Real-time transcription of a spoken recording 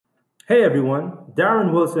Hey everyone,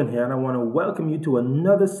 Darren Wilson here, and I want to welcome you to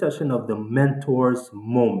another session of the Mentors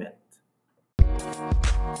Moment.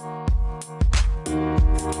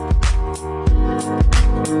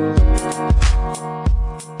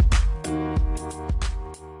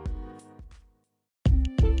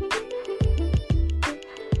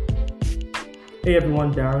 Hey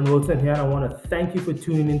everyone, Darren Wilson here, and I want to thank you for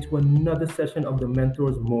tuning in to another session of the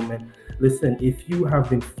Mentors Moment. Listen, if you have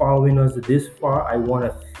been following us this far, I want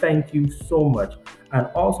to thank you so much. And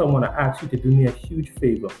also, I want to ask you to do me a huge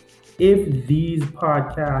favor. If these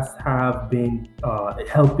podcasts have been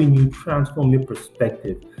helping you transform your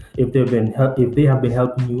perspective, if they have been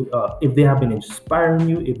helping you, if they have been inspiring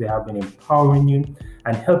you, if they have been empowering you,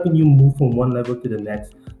 and helping you move from one level to the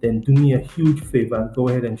next, then do me a huge favor and go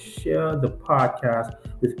ahead and share the podcast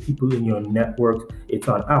with people in your networks. It's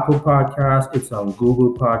on Apple Podcasts, it's on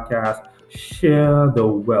Google Podcasts. Share the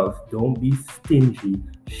wealth. Don't be stingy.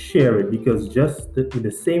 Share it, because just the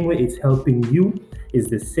same way it's helping you is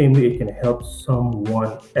the same way it can help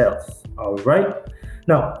someone else. All right.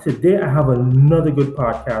 Now, today I have another good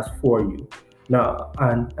podcast for you. Now,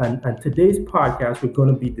 and today's podcast, we're going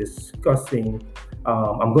to be discussing,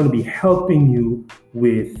 I'm going to be helping you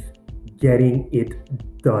with getting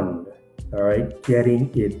it done. All right, getting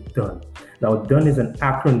it done. Now, D.O.N.E is an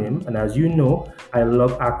acronym, and as you know, I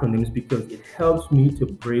love acronyms because it helps me to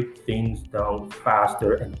break things down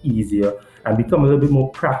faster and easier and become a little bit more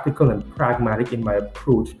practical and pragmatic in my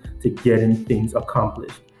approach to getting things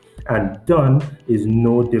accomplished. And D.O.N.E is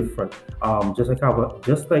no different.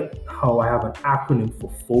 Just like how I have an acronym for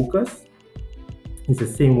focus, it's the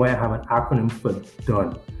same way I have an acronym for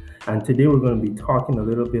D.O.N.E. And today we're going to be talking a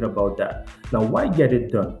little bit about that. Now, why get it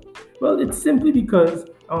done? Well, it's simply because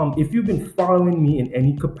if you've been following me in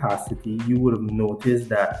any capacity, you would have noticed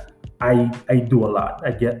that I do a lot.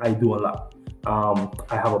 I do a lot.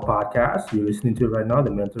 I have a podcast. You're listening to it right now, The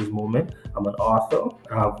Mentors Moment. I'm an author.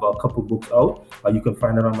 I have a couple books out. You can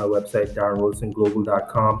find it on my website,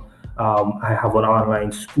 darrenwilsonglobal.com. I have an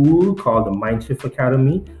online school called the Mindshift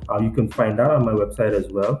Academy. You can find that on my website as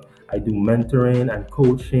well. I do mentoring and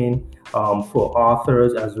coaching for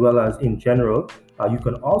authors as well as in general. You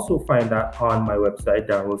can also find that on my website,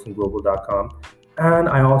 darrenwilsonglobal.com. And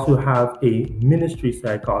I also have a ministry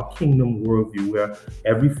site called Kingdom Worldview, where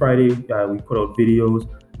every Friday we put out videos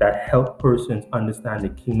that help persons understand the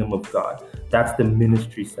kingdom of God. That's the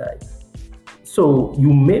ministry side. So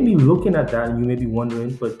you may be looking at that and you may be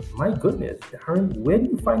wondering, but my goodness, Darren, where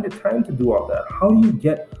do you find the time to do all that? How do you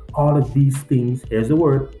get all of these things, here's the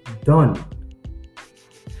word, done?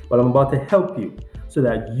 Well, I'm about to help you so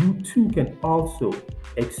that you too can also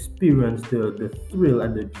experience the thrill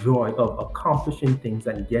and the joy of accomplishing things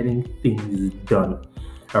and getting things done.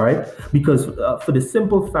 All right? Because for the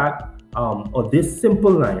simple fact, or this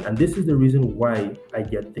simple line, and this is the reason why I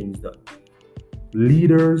get things done.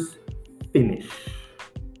 Leaders finish.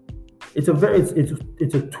 It's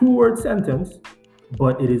a two-word sentence,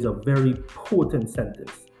 but it is a very potent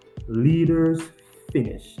sentence. Leaders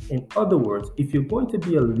finish. In other words, if you're going to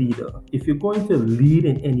be a leader, if you're going to lead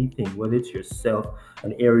in anything, whether it's yourself,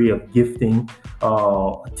 an area of gifting,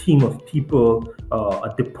 a team of people,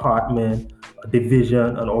 a department, a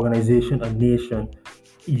division, an organization, a nation,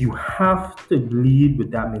 you have to lead with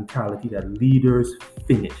that mentality that leaders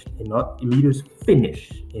finish. Leaders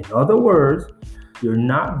finish. In other words, you're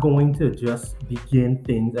not going to just begin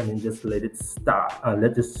things and then just let it stop.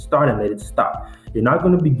 Let it start and let it stop. You're not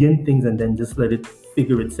going to begin things and then just let it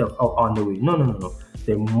figure itself out on the way. No.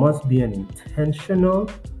 There must be an intentional,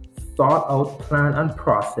 thought out plan and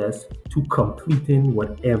process to completing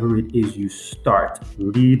whatever it is you start.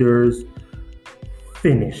 Leaders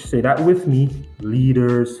finish. Say that with me.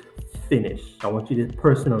 Leaders finish. I want you to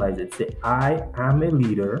personalize it. Say, I am a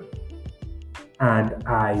leader and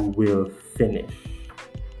I will finish.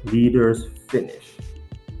 Leaders finish.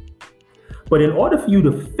 But in order for you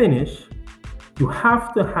to finish, you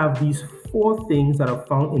have to have these four things that are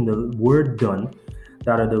found in the word done,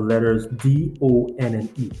 that are the letters D-O-N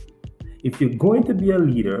and E. If you're going to be a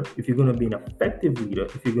leader, if you're going to be an effective leader,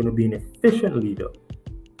 if you're going to be an efficient leader,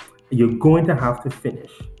 you're going to have to finish.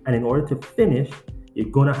 And in order to finish, you're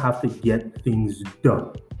going to have to get things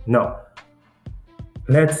done. Now,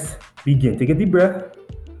 let's begin. Take a deep breath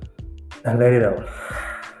and let it out.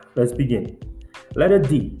 Let's begin. Letter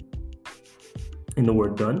D in the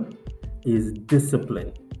word done is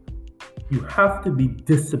discipline. You have to be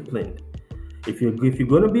disciplined. If you're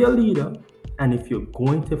going to be a leader, and if you're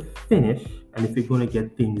going to finish, and if you're going to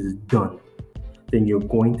get things done, then you're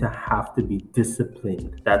going to have to be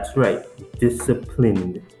disciplined. That's right,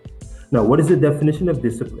 disciplined. Now, what is the definition of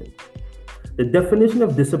discipline? The definition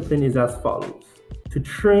of discipline is as follows: to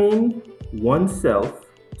train oneself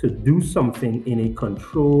to do something in a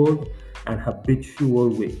controlled and habitual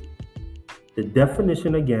way. The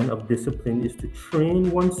definition again of discipline is to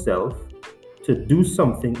train oneself to do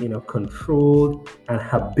something in a controlled and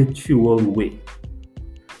habitual way.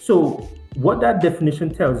 So, what that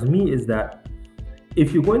definition tells me is that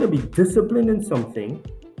if you're going to be disciplined in something,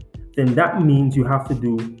 then that means you have to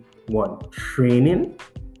do one, training,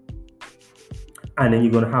 and then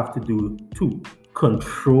you're going to have to do two,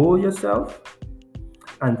 control yourself,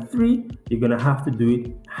 and three, you're going to have to do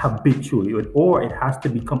it habitually, or it has to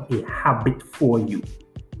become a habit for you.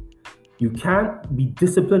 You can't be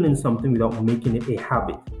disciplined in something without making it a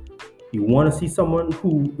habit. You want to see someone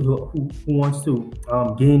who wants to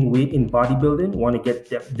gain weight in bodybuilding, want to get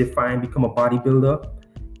defined, become a bodybuilder.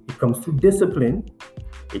 It comes through discipline.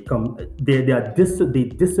 They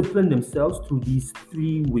discipline themselves through these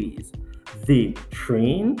three ways. They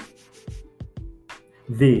train.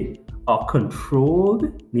 They are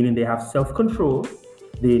controlled, meaning they have self-control.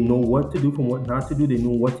 They know what to do from what not to do. They know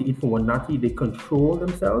what to eat from what not to eat. They control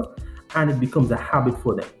themselves, and it becomes a habit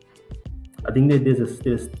for them. I think that there's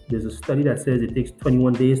a study that says it takes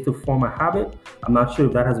 21 days to form a habit. I'm not sure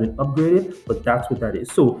if that has been upgraded, but that's what that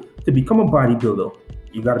is. So to become a bodybuilder,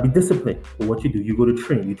 you got to be disciplined for what you do. You go to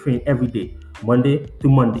train. You train every day, Monday to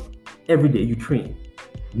Monday. Every day you train.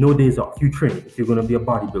 No days off. You train. If you're going to be a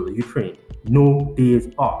bodybuilder, you train. No days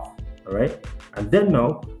off. All right? And then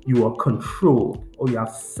now you are controlled, or you have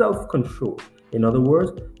self-control. In other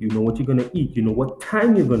words, you know what you're going to eat. You know what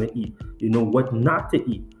time you're going to eat. You know what not to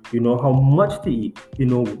eat. You know how much to eat. You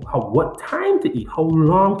know what time to eat, how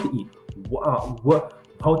long to eat,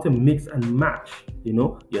 how to mix and match. You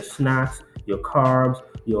know, your snacks, your carbs,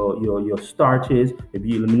 your starches. Maybe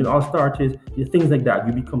you eliminate all starches, things like that.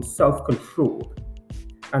 You become self-controlled.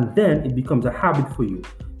 And then it becomes a habit for you.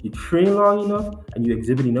 You train long enough and you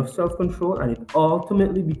exhibit enough self-control, and it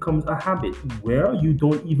ultimately becomes a habit where you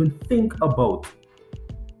don't even think about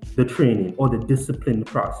the training or the discipline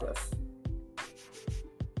process.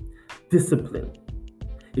 Discipline.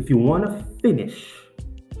 If you want to finish,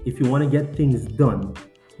 if you want to get things done,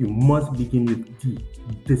 you must begin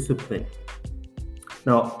with discipline.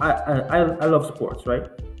 Now, I love sports, right?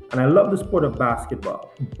 And I love the sport of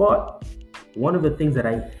basketball. But one of the things that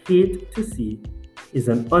I hate to see is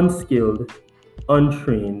an unskilled,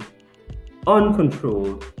 untrained,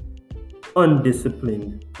 uncontrolled,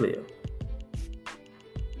 undisciplined player.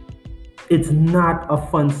 It's not a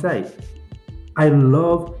fun sight. I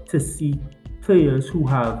love to see players who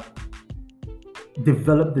have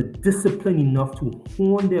developed the discipline enough to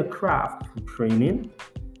hone their craft through training,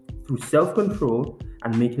 through self-control,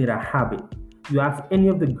 and making it a habit. You ask any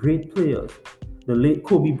of the great players, the late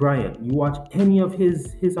Kobe Bryant, you watch any of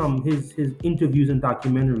his interviews and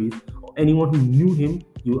documentaries, or anyone who knew him,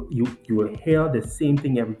 you will hear the same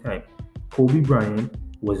thing every time. Kobe Bryant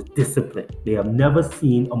was disciplined. They have never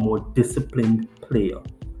seen a more disciplined player.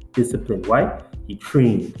 Disciplined. Why? He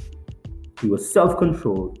trained. He was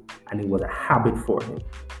self-controlled, and it was a habit for him.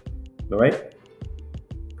 All right?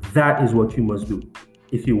 That is what you must do.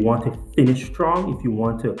 If you want to finish strong, if you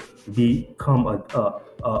want to become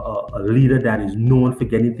a leader that is known for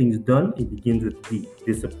getting things done, it begins with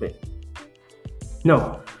discipline.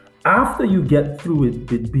 Now, after you get through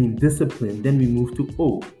with being disciplined, then we move to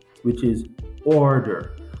O, which is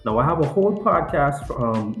order. Now, I have a whole podcast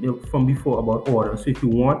from before about order. So if you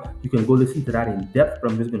want, you can go listen to that in depth,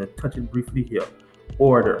 but I'm just going to touch it briefly here.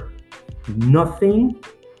 Order. Nothing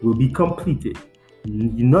will be completed.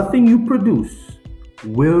 Nothing you produce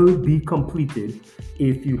will be completed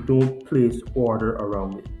if you don't place order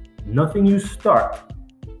around it. Nothing you start,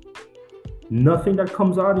 nothing that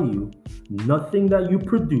comes out of you, nothing that you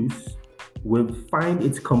produce will find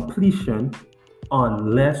its completion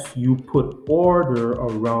unless you put order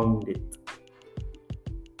around it.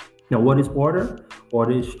 Now, what is order?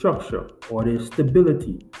 Order is structure. Order is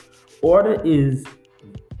stability. Order is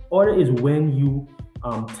when you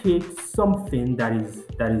take something that is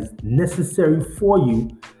necessary for you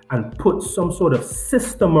and put some sort of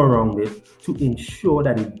system around it to ensure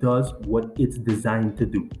that it does what it's designed to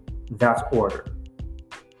do. That's order.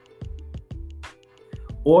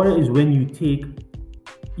 Order is when you take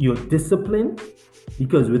your discipline,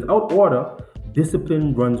 because without order,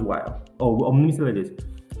 discipline runs wild. Let me say it like this.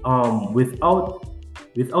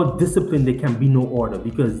 Without discipline, there can be no order,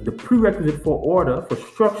 because the prerequisite for order, for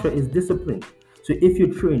structure, is discipline. So if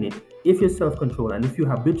you're training, if you're self-controlled, and if you're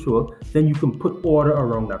habitual, then you can put order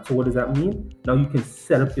around that. So what does that mean? Now you can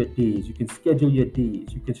set up your days. You can schedule your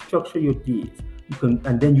days. You can structure your days.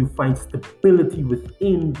 and then you find stability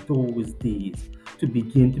within those days to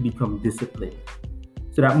begin to become disciplined.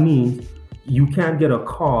 So that means you can't get a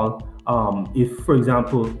call if, for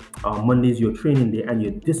example, Monday is your training day and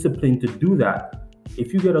you're disciplined to do that.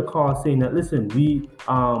 If you get a call saying that, listen,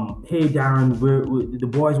 hey Darren, the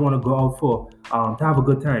boys want to go out for to have a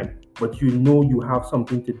good time, but you know you have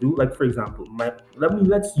something to do. Like for example,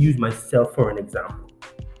 let's use myself for an example.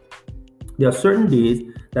 There are certain days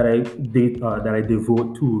that I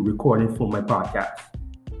devote to recording for my podcast.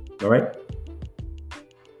 All right.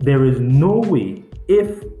 There is no way,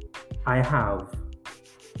 if I have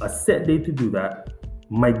a set day to do that,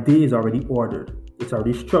 my day is already ordered. It's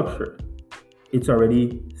already structured. It's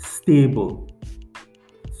already stable.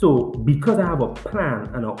 So because I have a plan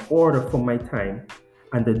and an order for my time,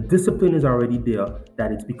 and the discipline is already there,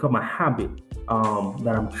 that it's become a habit,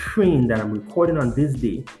 that I'm trained, that I'm recording on this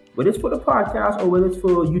day, whether it's for the podcast or whether it's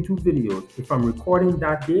for YouTube videos, if I'm recording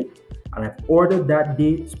that day and I've ordered that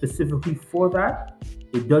day specifically for that,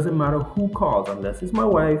 it doesn't matter who calls, unless it's my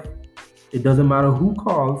wife. It doesn't matter who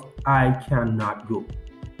calls, I cannot go.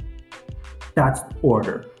 That's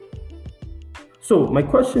order. So my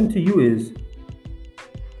question to you is,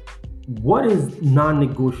 what is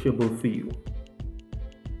non-negotiable for you?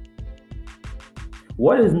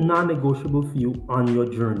 What is non-negotiable for you on your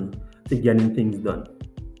journey to getting things done?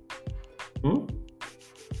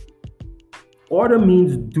 Order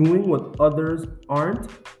means doing what others aren't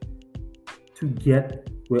to get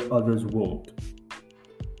where others won't.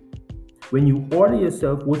 When you order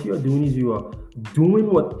yourself, what you are doing is you are doing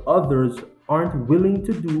what others aren't willing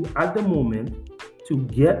to do at the moment to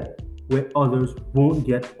get where others won't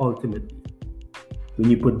get ultimately. When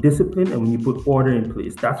you put discipline and when you put order in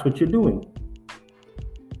place, that's what you're doing.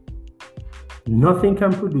 Nothing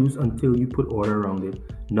can produce until you put order around it.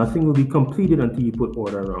 Nothing will be completed until you put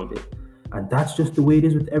order around it. And that's just the way it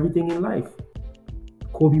is with everything in life.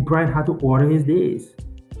 Kobe Bryant had to order his days.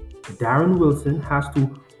 Darren Wilson has to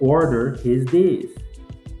order his days.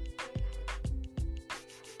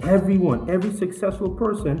 Every successful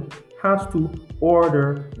person has to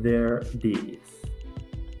order their days.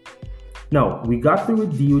 Now, we got through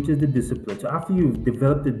with D, which is the discipline. So after you've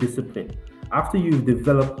developed the discipline, after you've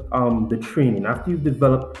developed the training, after you've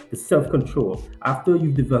developed the self-control, after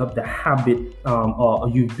you've developed the habit, or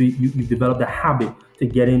you've developed the habit to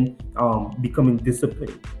becoming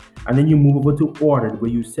disciplined, and then you move over to order,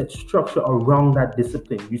 where you set structure around that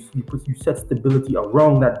discipline. You set stability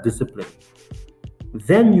around that discipline.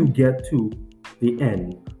 Then you get to the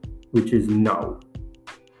end, which is now.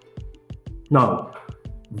 Now,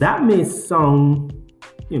 that may sound,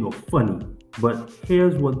 funny, but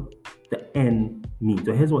here's what the end means.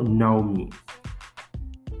 So here's what now means.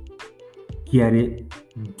 Get it,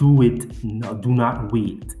 do it now. Do not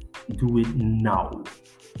wait. Do it now.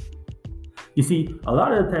 You see, a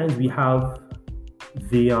lot of the times we have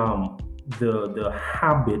the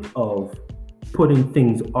habit of putting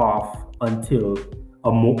things off until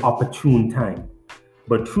a more opportune time.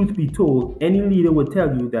 But truth be told, any leader will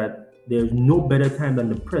tell you that there's no better time than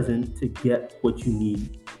the present to get what you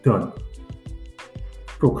need done.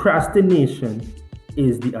 Procrastination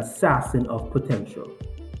is the assassin of potential.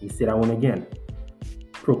 Let me say that one again.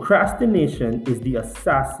 Procrastination is the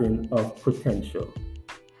assassin of potential.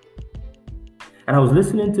 And I was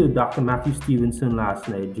listening to Dr. Matthew Stevenson last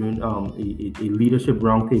night during a leadership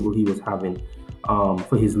roundtable he was having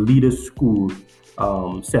for his leader school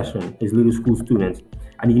session, his leader school students.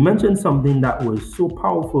 And he mentioned something that was so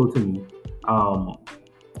powerful to me,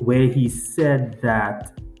 where he said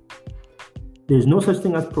that there's no such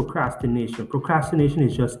thing as procrastination. Procrastination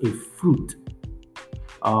is just a fruit.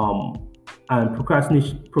 And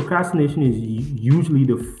procrastination is usually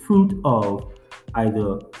the fruit of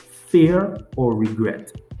either fear or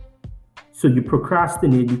regret. So you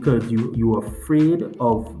procrastinate because you're afraid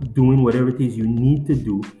of doing whatever it is you need to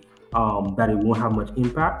do, that it won't have much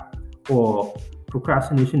impact, or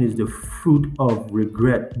procrastination is the fruit of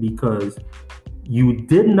regret because you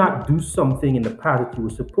did not do something in the past that you were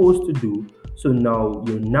supposed to do. So now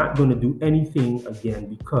you're not going to do anything again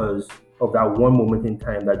because of that one moment in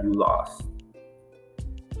time that you lost.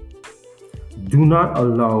 Do not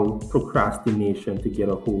allow procrastination to get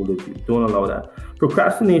a hold of you. Don't allow that.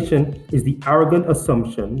 Procrastination is the arrogant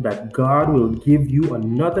assumption that God will give you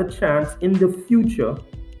another chance in the future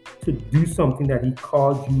to do something that He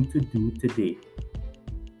called you to do today.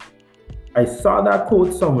 I saw that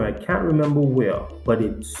quote somewhere. I can't remember where, but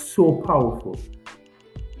it's so powerful.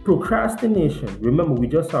 Procrastination, remember we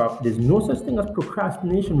just saw, there's no such thing as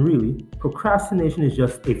procrastination really. Procrastination is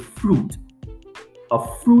just a fruit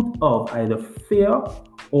of either fear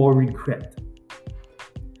or regret.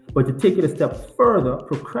 But to take it a step further,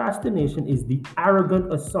 procrastination is the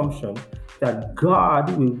arrogant assumption that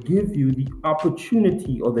God will give you the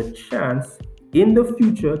opportunity or the chance in the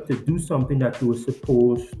future to do something that you were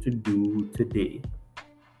supposed to do today.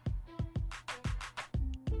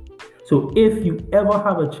 So if you ever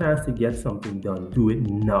have a chance to get something done, do it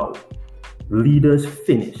now. Leaders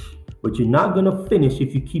finish, but you're not going to finish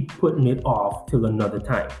if you keep putting it off till another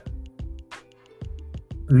time.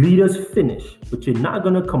 Leaders finish, but you're not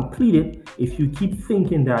going to complete it if you keep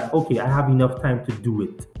thinking that, okay, I have enough time to do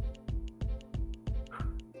it.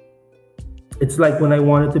 It's like when I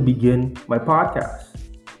wanted to begin my podcast.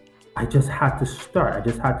 I just had to start. I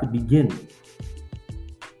just had to begin.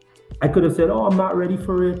 I could have said, oh, I'm not ready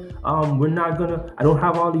for it. I don't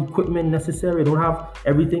have all the equipment necessary. I don't have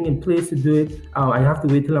everything in place to do it. I have to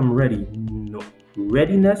wait till I'm ready. No.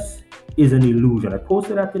 Readiness is an illusion. I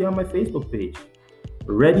posted that today on my Facebook page.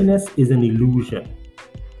 Readiness is an illusion.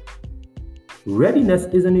 Readiness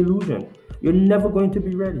is an illusion. You're never going to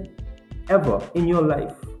be ready, ever in your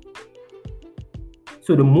life.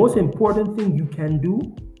 So the most important thing you can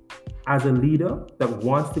do as a leader that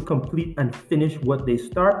wants to complete and finish what they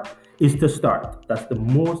start is to start. That's the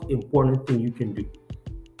most important thing you can do.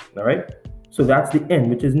 All right? So that's the N,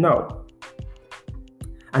 which is now.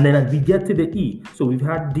 And then as we get to the E, so we've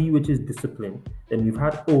had D, which is discipline. Then we've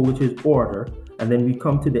had O, which is order. And then we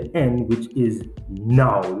come to the N, which is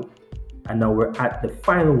now. And now we're at the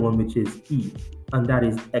final one, which is E. And that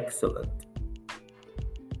is excellent.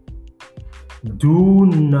 Do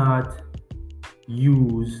not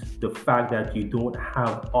use the fact that you don't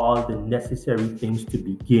have all the necessary things to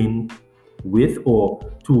begin with or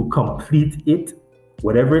to complete it,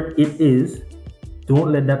 whatever it is.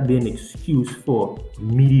 Don't let that be an excuse for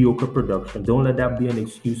mediocre production. Don't let that be an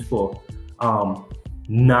excuse for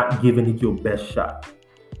not giving it your best shot.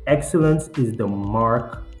 Excellence is the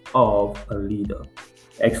mark of a leader.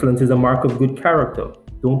 Excellence is a mark of good character.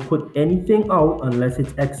 Don't put anything out unless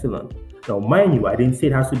it's excellent. Now, mind you, I didn't say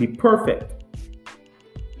it has to be perfect.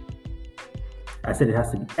 I said it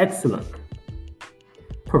has to be excellent.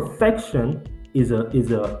 Perfection is a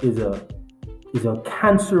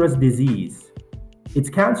cancerous disease. It's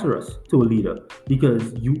cancerous to a leader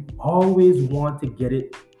because you always want to get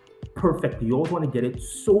it perfect. You always want to get it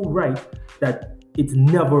so right that it's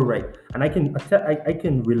never right. And I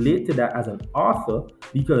can relate to that as an author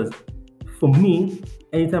because for me,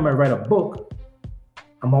 anytime I write a book,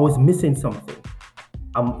 I'm always missing something.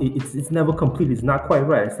 It's never complete. It's not quite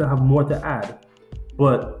right. I still have more to add.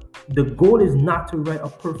 But the goal is not to write a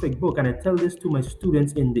perfect book. And I tell this to my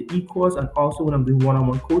students in the e-course and also when I'm doing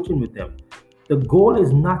one-on-one coaching with them. The goal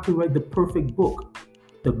is not to write the perfect book.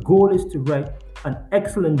 The goal is to write an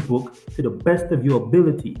excellent book to the best of your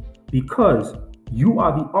ability because you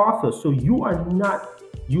are the author. So you are not,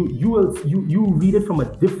 you read it from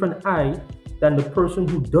a different eye than the person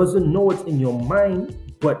who doesn't know it's in your mind,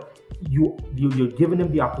 but you're giving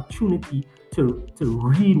them the opportunity to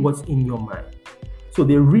read what's in your mind. So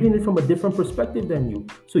they're reading it from a different perspective than you.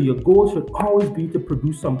 So your goal should always be to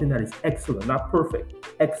produce something that is excellent, not perfect,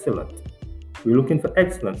 excellent. We're looking for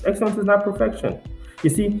excellence. Excellence is not perfection. You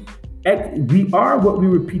see, we are what we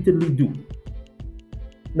repeatedly do.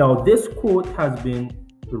 Now, this quote has been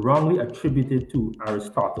wrongly attributed to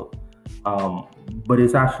Aristotle, but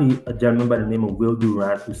it's actually a gentleman by the name of Will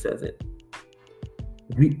Durant who says it.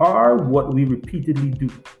 We are what we repeatedly do.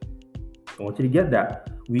 I want you to get that.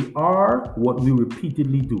 We are what we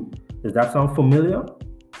repeatedly do. Does that sound familiar?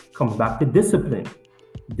 Comes back to discipline.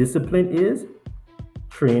 Discipline is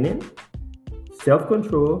training,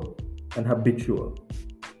 self-control, and habitual.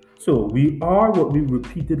 So we are what we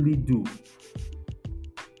repeatedly do.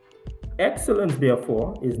 Excellence,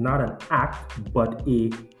 therefore, is not an act, but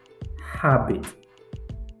a habit.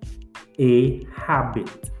 A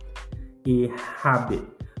habit. A habit.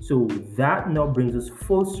 So that now brings us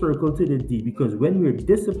full circle to the D, because when we're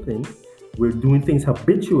disciplined, we're doing things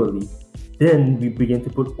habitually. Then we begin to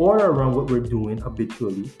put order around what we're doing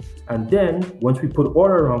habitually. And then once we put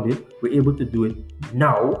order around it, we're able to do it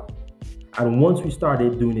now. And once we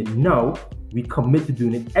started doing it now, we commit to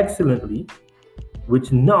doing it excellently,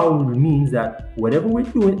 which now means that whatever we're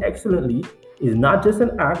doing excellently is not just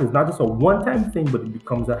an act, it's not just a one-time thing, but it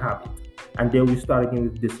becomes a habit. And then we start again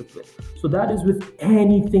with discipline. So that is with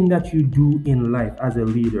anything that you do in life as a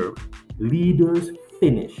leader. Leaders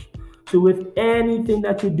finish. So with anything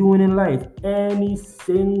that you're doing in life, any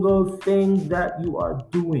single thing that you are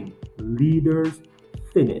doing, leaders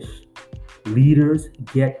finish. Leaders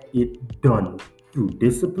get it done through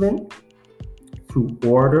discipline, through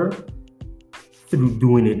order, through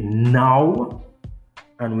doing it now,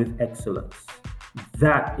 and with excellence.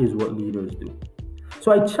 That is what leaders do.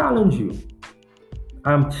 So I challenge you.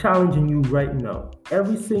 I'm challenging you right now.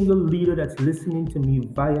 Every single leader that's listening to me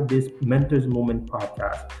via this Mentors Moment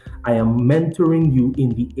podcast, I am mentoring you in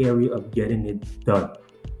the area of getting it done.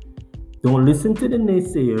 Don't listen to the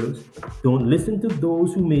naysayers. Don't listen to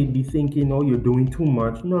those who may be thinking, oh, you're doing too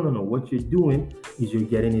much. No, no, no. What you're doing is you're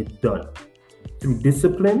getting it done through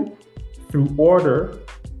discipline, through order,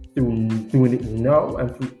 through doing it now,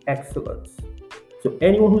 and through excellence. So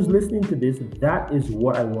anyone who's listening to this, that is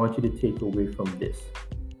what I want you to take away from this.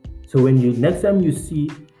 So when you next time you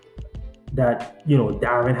see that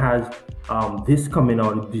Darren has this coming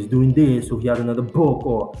out, he's doing this, so he has another book,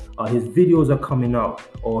 or his videos are coming out,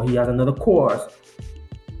 or he has another course,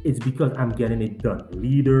 it's because I'm getting it done.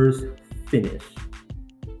 Leaders finish,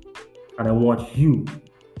 and I want you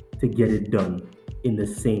to get it done in the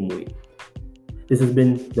same way. This has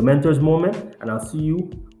been the Mentors Moment, and I'll see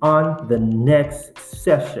you on the next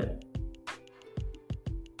session.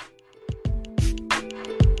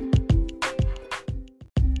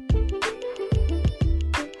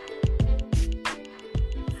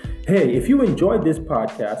 Hey, if you enjoyed this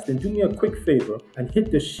podcast, then do me a quick favor and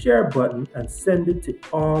hit the share button and send it to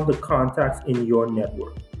all the contacts in your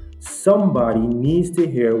network. Somebody needs to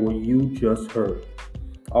hear what you just heard.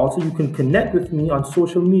 Also, you can connect with me on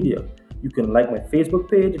social media. You can like my Facebook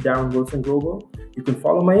page, Darren Wilson Global. You can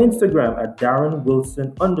follow my Instagram at Darren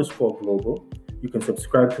Wilson_Global. You can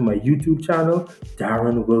subscribe to my YouTube channel,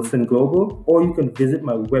 Darren Wilson Global, or you can visit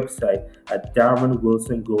my website at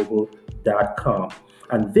darrenwilsonglobal.com.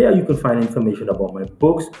 And there you can find information about my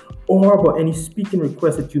books or about any speaking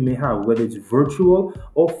requests that you may have, whether it's virtual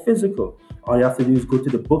or physical. All you have to do is go to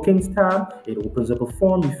the bookings tab. It opens up a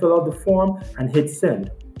form. You fill out the form and hit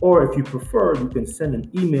send. Or if you prefer, you can send an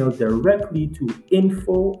email directly to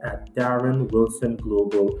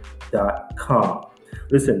info@darrenwilsonglobal.com.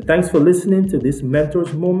 Listen, thanks for listening to this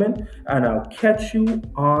Mentors Moment, and I'll catch you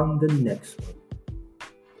on the next one.